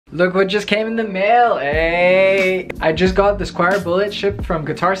Look what just came in the mail, hey! I just got the Squier Bullet shipped from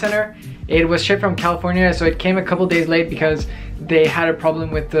Guitar Center. It was shipped from California, so it came a couple days late because they had a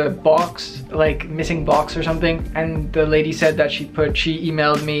problem with the box, like missing box or something. And the lady said that she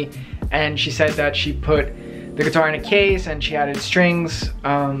emailed me and she said that she put the guitar in a case and she added strings.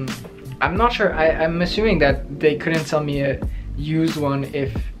 I'm not sure, I'm assuming that they couldn't sell me a used one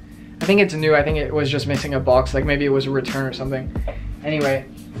if, I think it's new, I think it was just missing a box, like maybe it was a return or something. Anyway,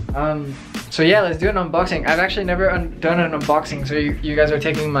 so yeah, let's do an unboxing. I've actually never done an unboxing, so you guys are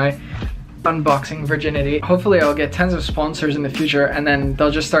taking my unboxing virginity. Hopefully I'll get tons of sponsors in the future and then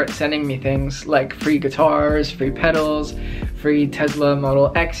they'll just start sending me things like free guitars, free pedals, free Tesla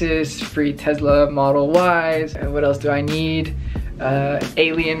Model X's, free Tesla Model Y's, and what else do I need?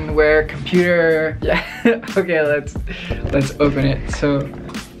 Alienware computer. Yeah. Okay, let's open it. So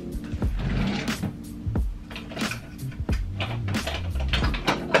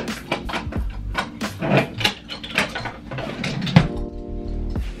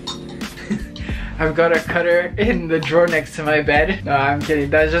I've got a cutter in the drawer next to my bed. No, I'm kidding.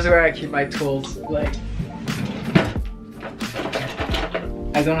 That's just where I keep my tools. Like,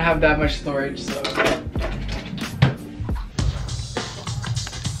 I don't have that much storage, so.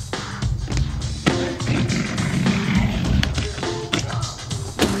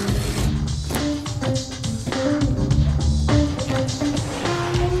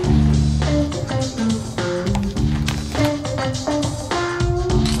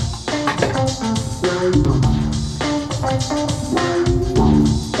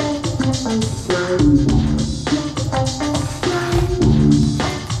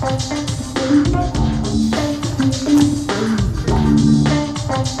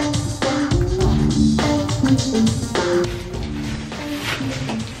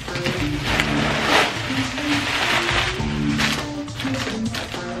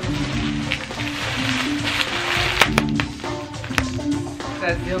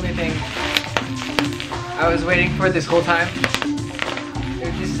 That's the only thing I was waiting for this whole time.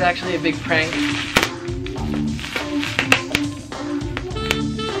 This is actually a big prank.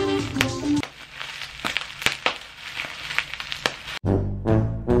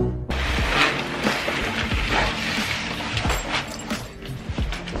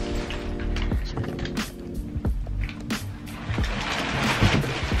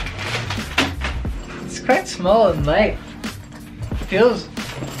 It's quite small and light.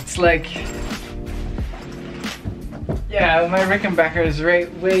 It's like, yeah, my Rickenbacker is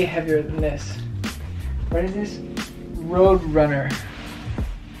way heavier than this. What is this? Road Runner.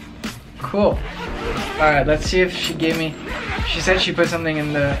 Cool. Alright, let's see if she gave me, she said she put something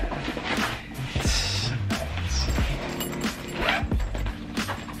in the,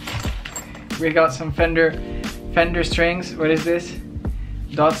 we got some Fender strings. What is this?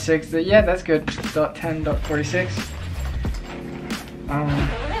 .6, yeah, that's good. .10, .46.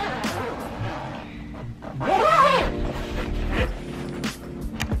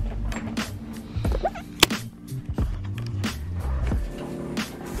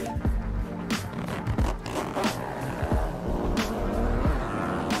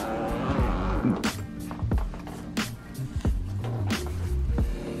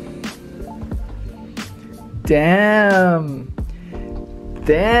 Damn.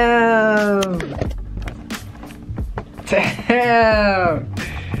 Damn. Damn.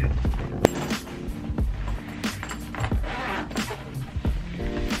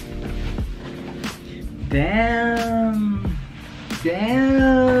 Damn.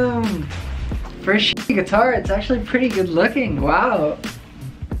 Damn. For a shitty guitar, it's actually pretty good looking. Wow.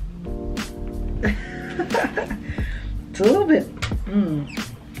 It's a little bit,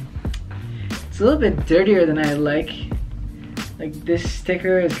 it's a little bit dirtier than I like. Like this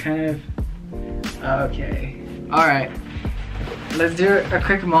sticker is kind of, okay. All right, let's do a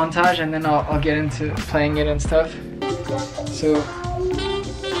quick montage and then I'll get into playing it and stuff. So,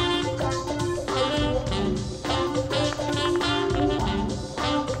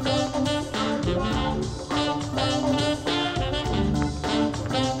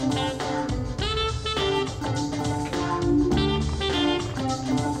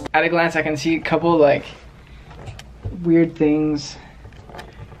 at a glance, I can see a couple like weird things.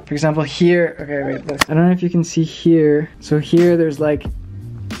 For example, here, okay, wait, I don't know if you can see here. So here there's like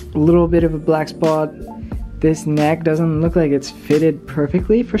a little bit of a black spot. This neck doesn't look like it's fitted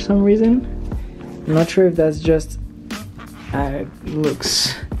perfectly for some reason. I'm not sure if that's just, it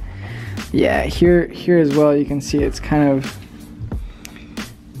looks, yeah, here as well, you can see it's kind of,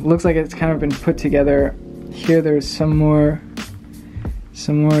 looks like it's kind of been put together. Here there's some more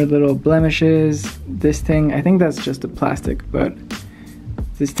little blemishes. This thing, I think that's just a plastic, but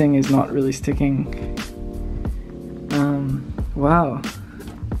this thing is not really sticking. Wow.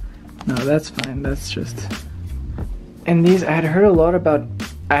 No, that's fine. That's just. And these, I had heard a lot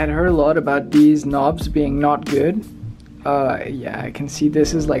about these knobs being not good. Yeah, I can see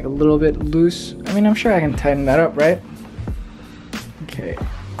this is like a little bit loose. I mean, I'm sure I can tighten that up, right? Okay.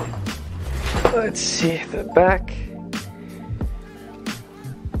 Let's see the back.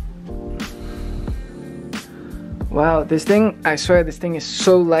 Wow, this thing, I swear this thing is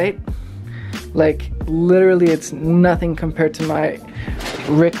so light. Like, literally it's nothing compared to my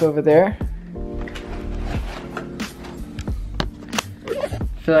Rick over there. I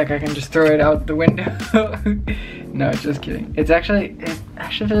feel like I can just throw it out the window. No, just kidding. It actually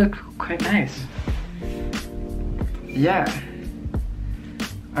feels quite nice. Yeah.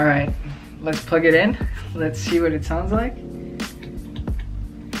 All right, let's plug it in. Let's see what it sounds like.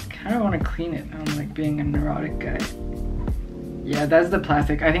 I don't want to clean it. I'm like being a neurotic guy. Yeah, that's the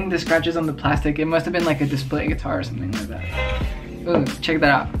plastic. I think the scratches on the plastic, it must have been like a display guitar or something like that. Oh, check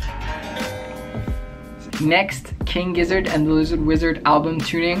that out. Next, King Gizzard and the Lizard Wizard album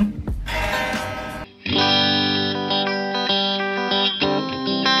tuning.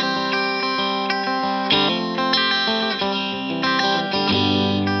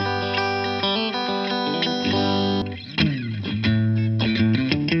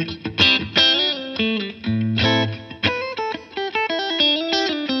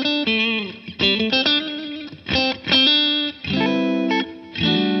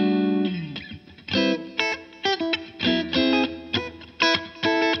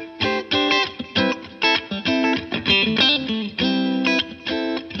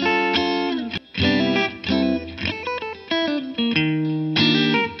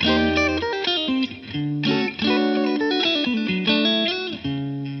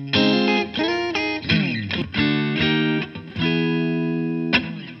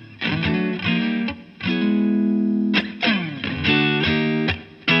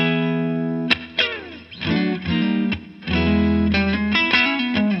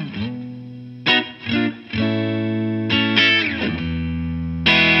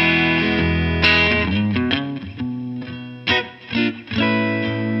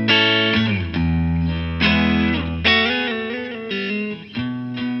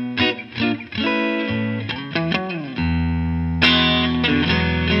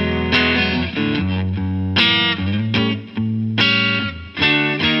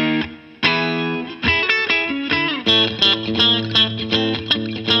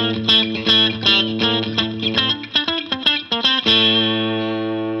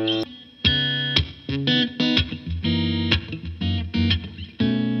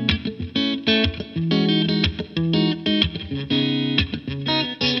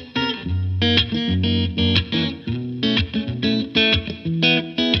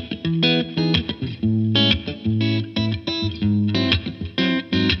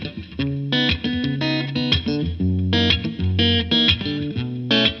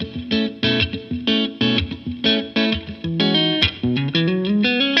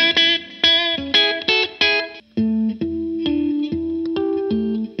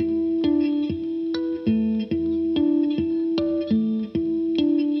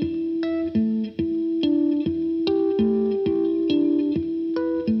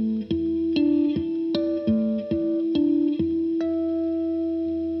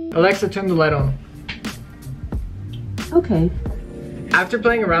 Alexa, turn the light on. Okay. After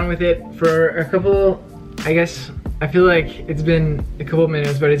playing around with it for a couple, I guess, I feel like it's been a couple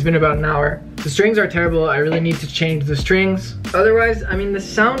minutes, but it's been about an hour. The strings are terrible. I really need to change the strings. Otherwise, I mean, the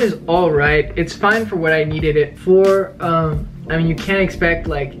sound is all right. It's fine for what I needed it for. I mean, you can't expect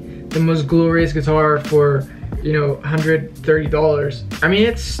like the most glorious guitar for, you know, $130. I mean,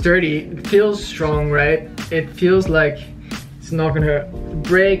 it's sturdy. It feels strong, right? It feels like it's not gonna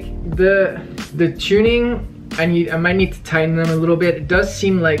break. The tuning, I might need to tighten them a little bit. It does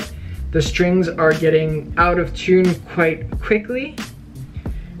seem like the strings are getting out of tune quite quickly.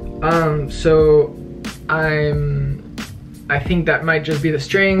 So I think that might just be the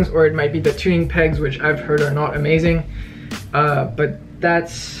strings, or it might be the tuning pegs, which I've heard are not amazing. But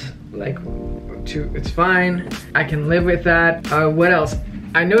that's like, it's fine. I can live with that. What else?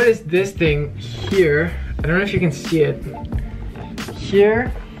 I noticed this thing here. I don't know if you can see it.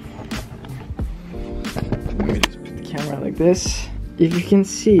 Here, let me just put the camera like this. If you can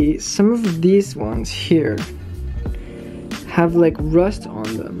see, some of these ones here have like rust on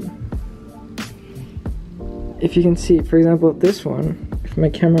them. If you can see, for example, this one, if my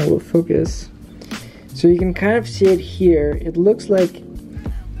camera will focus, so you can kind of see it here. It looks like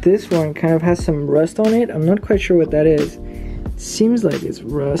this one kind of has some rust on it. I'm not quite sure what that is. It seems like it's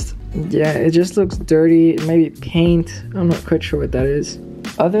rust. Yeah, it just looks dirty. It may be paint. I'm not quite sure what that is.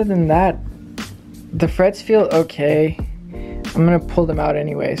 Other than that, the frets feel okay. I'm gonna pull them out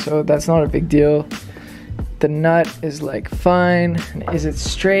anyway, so that's not a big deal. The nut is like fine. Is it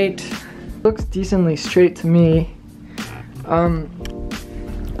straight? Looks decently straight to me.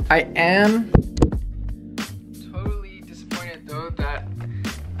 I am totally disappointed though that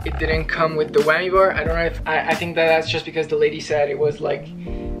it didn't come with the whammy bar. I don't know if, I think that that's just because the lady said it was like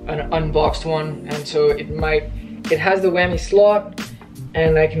an unboxed one, and so it has the whammy slot,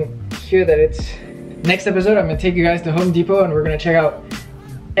 and I can hear that it's... Next episode, I'm gonna take you guys to Home Depot and we're gonna check out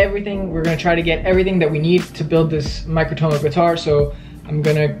everything. We're gonna try to get everything that we need to build this microtonal guitar, so I'm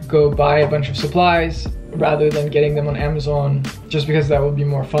gonna go buy a bunch of supplies rather than getting them on Amazon, just because that will be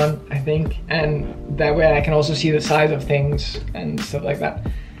more fun, I think. And that way I can also see the size of things and stuff like that.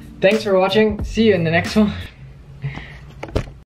 Thanks for watching. See you in the next one.